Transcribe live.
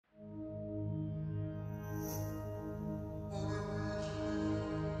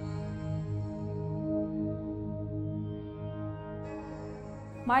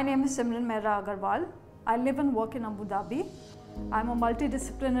My name is Simrin Mehra Agarwal. I live and work in Abu Dhabi. I'm a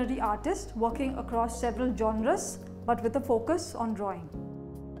multidisciplinary artist working across several genres but with a focus on drawing.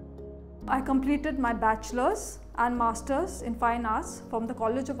 I completed my bachelor's and master's in fine arts from the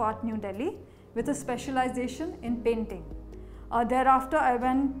College of Art, New Delhi with a specialization in painting. Thereafter, I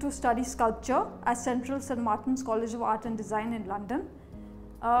went to study sculpture at Central St. Martin's College of Art and Design in London.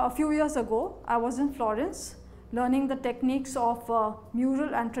 A few years ago, I was in Florence learning the techniques of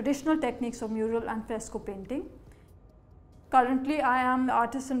mural and traditional techniques of mural and fresco painting. Currently, I am the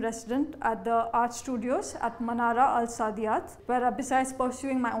artist in resident at the art studios at Manara Al Sadiyat, where besides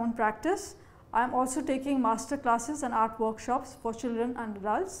pursuing my own practice, I am also taking master classes and art workshops for children and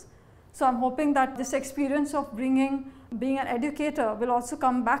adults. So I'm hoping that this experience of being an educator will also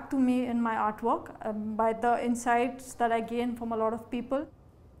come back to me in my artwork by the insights that I gain from a lot of people.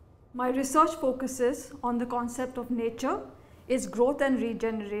 My research focuses on the concept of nature, its growth and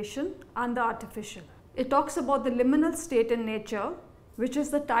regeneration, and the artificial. It talks about the liminal state in nature, which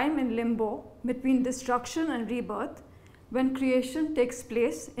is the time in limbo between destruction and rebirth, when creation takes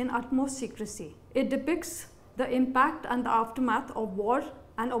place in utmost secrecy. It depicts the impact and the aftermath of war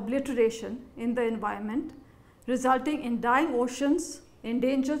and obliteration in the environment, resulting in dying oceans,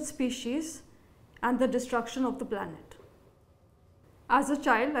 endangered species, and the destruction of the planet. As a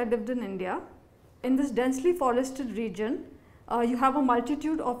child, I lived in India. In this densely forested region, you have a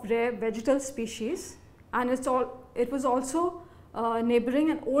multitude of rare vegetal species, and it was also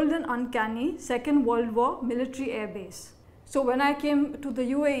neighboring an old and uncanny Second World War military air base. So when I came to the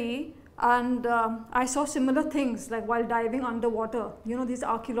UAE, and I saw similar things like while diving underwater, these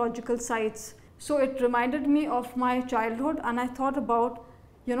archaeological sites. So it reminded me of my childhood, and I thought about,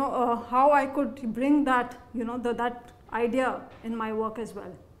 how I could bring that, that idea in my work as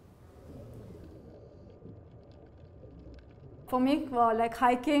well. For me, like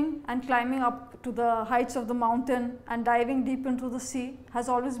hiking and climbing up to the heights of the mountain and diving deep into the sea has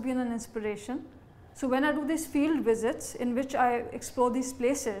always been an inspiration. So when I do these field visits in which I explore these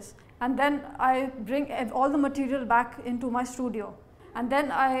places, and then I bring all the material back into my studio, and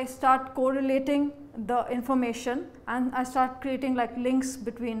then I start correlating the information, and I start creating like links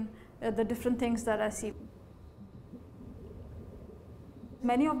between the different things that I see.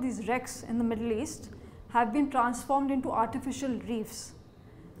 Many of these wrecks in the Middle East have been transformed into artificial reefs.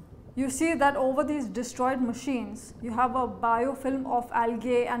 You see that over these destroyed machines, you have a biofilm of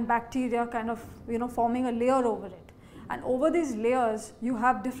algae and bacteria kind of, forming a layer over it. And over these layers, you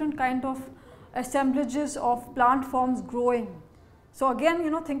have different kind of assemblages of plant forms growing. So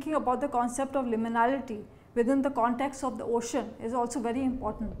again, thinking about the concept of liminality within the context of the ocean is also very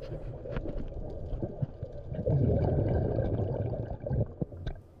important.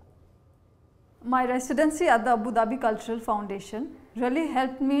 My residency at the Abu Dhabi Cultural Foundation really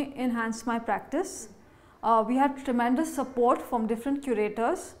helped me enhance my practice. We had tremendous support from different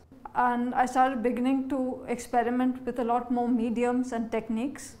curators, and I started beginning to experiment with a lot more mediums and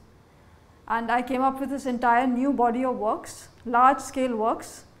techniques. And I came up with this entire new body of works, large scale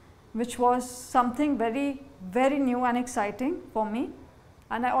works, which was something very, very new and exciting for me.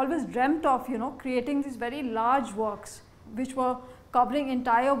 And I always dreamt of, creating these very large works, which were covering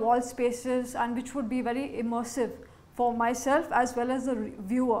entire wall spaces and which would be very immersive for myself as well as the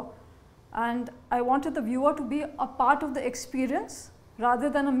viewer. And I wanted the viewer to be a part of the experience rather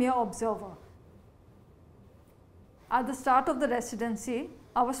than a mere observer. At the start of the residency,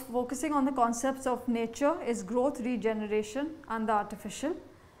 I was focusing on the concepts of nature, its growth, regeneration, and the artificial.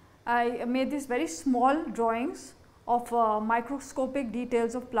 I made these very small drawings of microscopic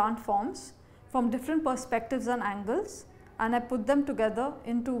details of plant forms from different perspectives and angles, and I put them together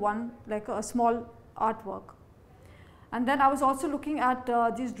into one, like a small artwork. And then I was also looking at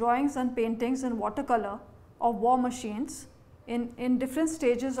these drawings and paintings in watercolor of war machines in different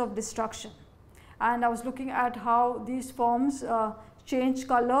stages of destruction. And I was looking at how these forms change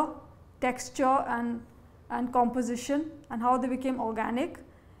color, texture, and composition, and how they became organic.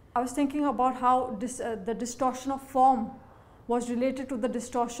 I was thinking about how the distortion of form was related to the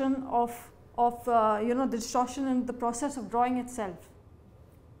distortion the distortion in the process of drawing itself.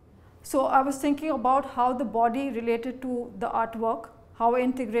 So I was thinking about how the body related to the artwork, how I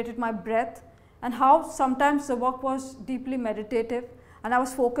integrated my breath, and how sometimes the work was deeply meditative, and I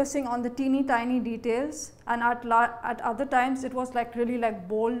was focusing on the teeny tiny details, and at other times it was like really like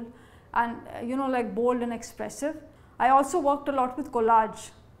bold and bold and expressive. I also worked a lot with collage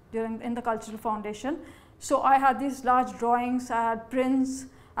in the Cultural Foundation. So I had these large drawings, I had prints.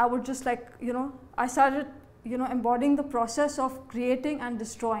 I would just I started embodying the process of creating and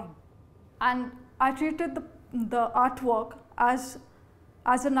destroying. And I treated the artwork as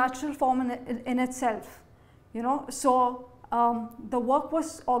as a natural form in itself, you know. So the work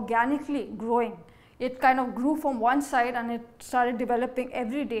was organically growing. It kind of grew from one side and it started developing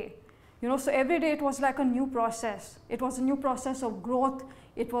every day, you know. So every day it was like a new process. It was a new process of growth.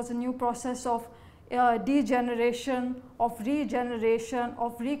 It was a new process of degeneration, of regeneration,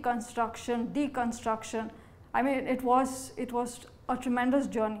 of reconstruction, deconstruction. I mean, it was a tremendous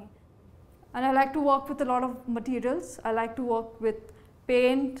journey. And I like to work with a lot of materials. I like to work with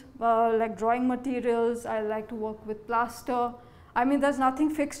paint, like drawing materials. I like to work with plaster. I mean, there's nothing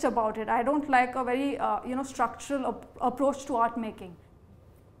fixed about it. I don't like a very structural approach to art making.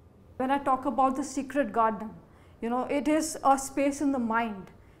 When I talk about the secret garden, you know, it is a space in the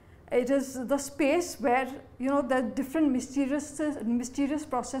mind. It is the space where, you know, the different mysterious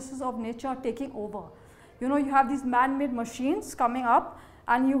processes of nature are taking over. You know, you have these man-made machines coming up,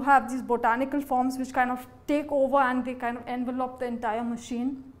 and you have these botanical forms which kind of take over and they kind of envelop the entire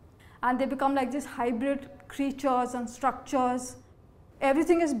machine. And they become like these hybrid creatures and structures.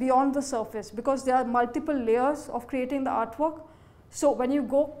 Everything is beyond the surface because there are multiple layers of creating the artwork. So when you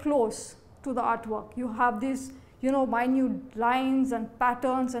go close to the artwork, you have these, you know, minute lines and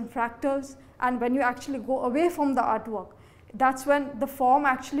patterns and fractals. And when you actually go away from the artwork, that's when the form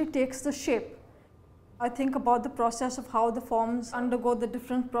actually takes the shape. I think about the process of how the forms undergo the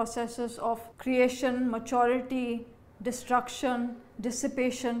different processes of creation, maturity, destruction,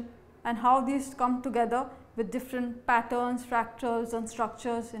 dissipation, and how these come together with different patterns, fractals, and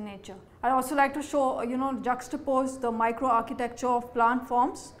structures in nature. I also like to show, you know, juxtapose the micro-architecture of plant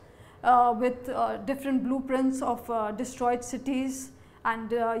forms with different blueprints of destroyed cities and,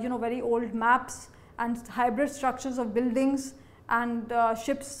 you know, very old maps and hybrid structures of buildings and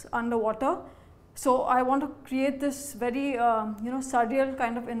ships underwater. So I want to create this very, surreal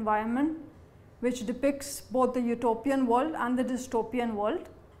kind of environment which depicts both the utopian world and the dystopian world.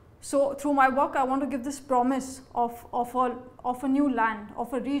 So through my work, I want to give this promise of a new land,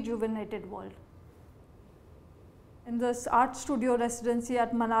 of a rejuvenated world. In this art studio residency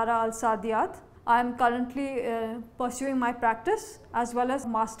at Manara Al Saadiyat, I am currently pursuing my practice as well as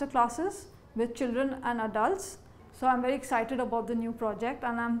master classes with children and adults. So I'm very excited about the new project,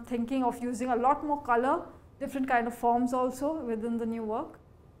 and I'm thinking of using a lot more color, different kind of forms also within the new work.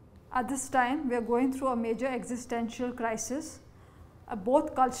 At this time, we are going through a major existential crisis,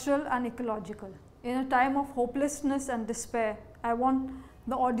 both cultural and ecological. In a time of hopelessness and despair, I want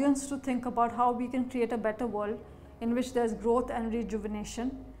the audience to think about how we can create a better world in which there's growth and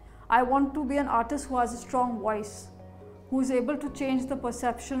rejuvenation. I want to be an artist who has a strong voice, who is able to change the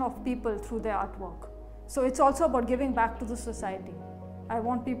perception of people through their artwork. So it's also about giving back to the society. I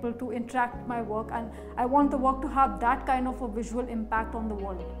want people to interact with my work, and I want the work to have that kind of a visual impact on the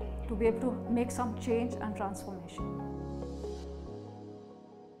world, to be able to make some change and transformation.